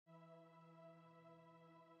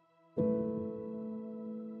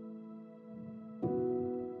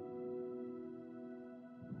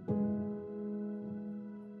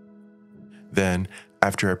Then,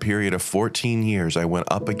 after a period of 14 years, I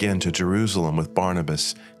went up again to Jerusalem with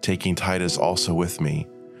Barnabas, taking Titus also with me.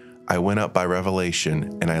 I went up by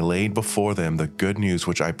revelation, and I laid before them the good news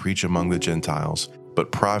which I preach among the Gentiles,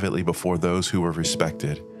 but privately before those who were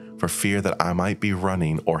respected, for fear that I might be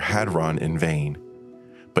running or had run in vain.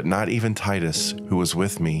 But not even Titus, who was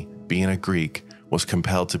with me, being a Greek, was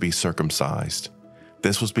compelled to be circumcised.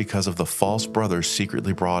 This was because of the false brothers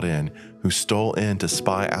secretly brought in, who stole in to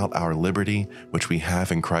spy out our liberty which we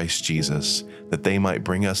have in Christ Jesus, that they might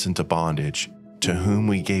bring us into bondage, to whom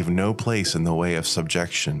we gave no place in the way of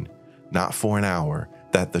subjection, not for an hour,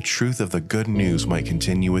 that the truth of the good news might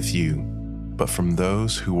continue with you. But from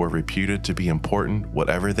those who were reputed to be important,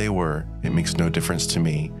 whatever they were, it makes no difference to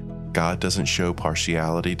me. God doesn't show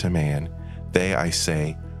partiality to man. They, I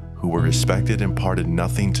say, who were respected imparted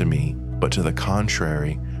nothing to me, but to the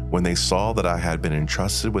contrary, when they saw that I had been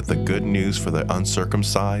entrusted with the good news for the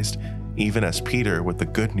uncircumcised, even as Peter with the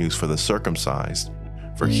good news for the circumcised.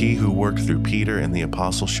 For he who worked through Peter in the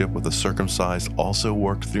apostleship with the circumcised also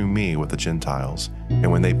worked through me with the Gentiles.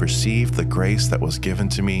 And when they perceived the grace that was given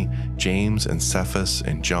to me, James and Cephas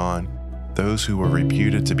and John, those who were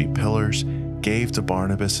reputed to be pillars, gave to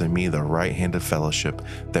Barnabas and me the right hand of fellowship,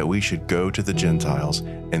 that we should go to the Gentiles,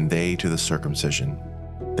 and they to the circumcision.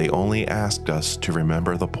 They only asked us to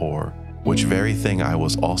remember the poor, which very thing I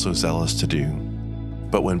was also zealous to do.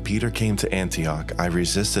 But when Peter came to Antioch, I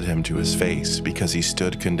resisted him to his face, because he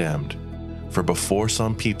stood condemned. For before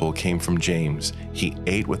some people came from James, he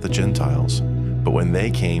ate with the Gentiles. But when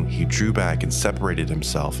they came, he drew back and separated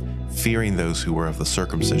himself, fearing those who were of the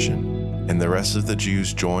circumcision. And the rest of the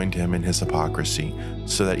Jews joined him in his hypocrisy,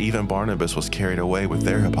 so that even Barnabas was carried away with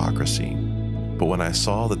their hypocrisy. But when I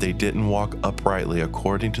saw that they didn't walk uprightly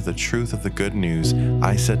according to the truth of the good news,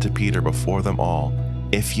 I said to Peter before them all,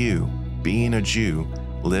 "If you, being a Jew,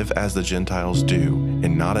 live as the Gentiles do,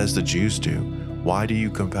 and not as the Jews do, why do you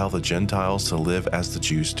compel the Gentiles to live as the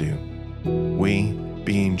Jews do? We,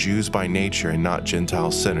 being Jews by nature and not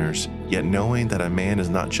Gentile sinners, yet knowing that a man is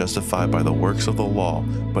not justified by the works of the law,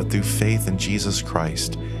 but through faith in Jesus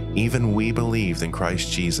Christ, even we believed in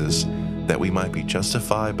Christ Jesus, that we might be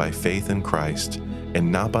justified by faith in Christ,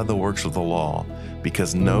 and not by the works of the law,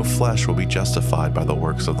 because no flesh will be justified by the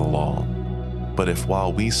works of the law. But if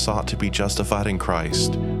while we sought to be justified in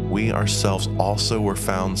Christ, we ourselves also were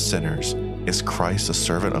found sinners, is Christ a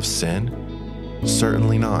servant of sin?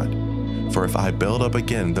 Certainly not. For if I build up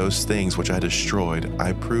again those things which I destroyed,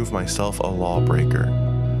 I prove myself a lawbreaker.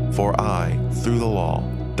 For I, through the law,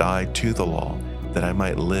 died to the law, that I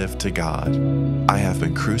might live to God. I have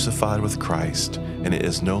been crucified with Christ, and it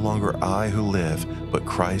is no longer I who live, but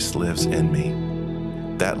Christ lives in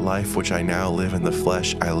me. That life which I now live in the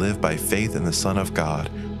flesh, I live by faith in the Son of God,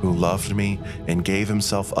 who loved me and gave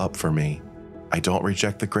himself up for me. I don't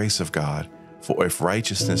reject the grace of God, for if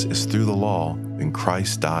righteousness is through the law, then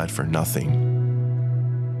Christ died for nothing.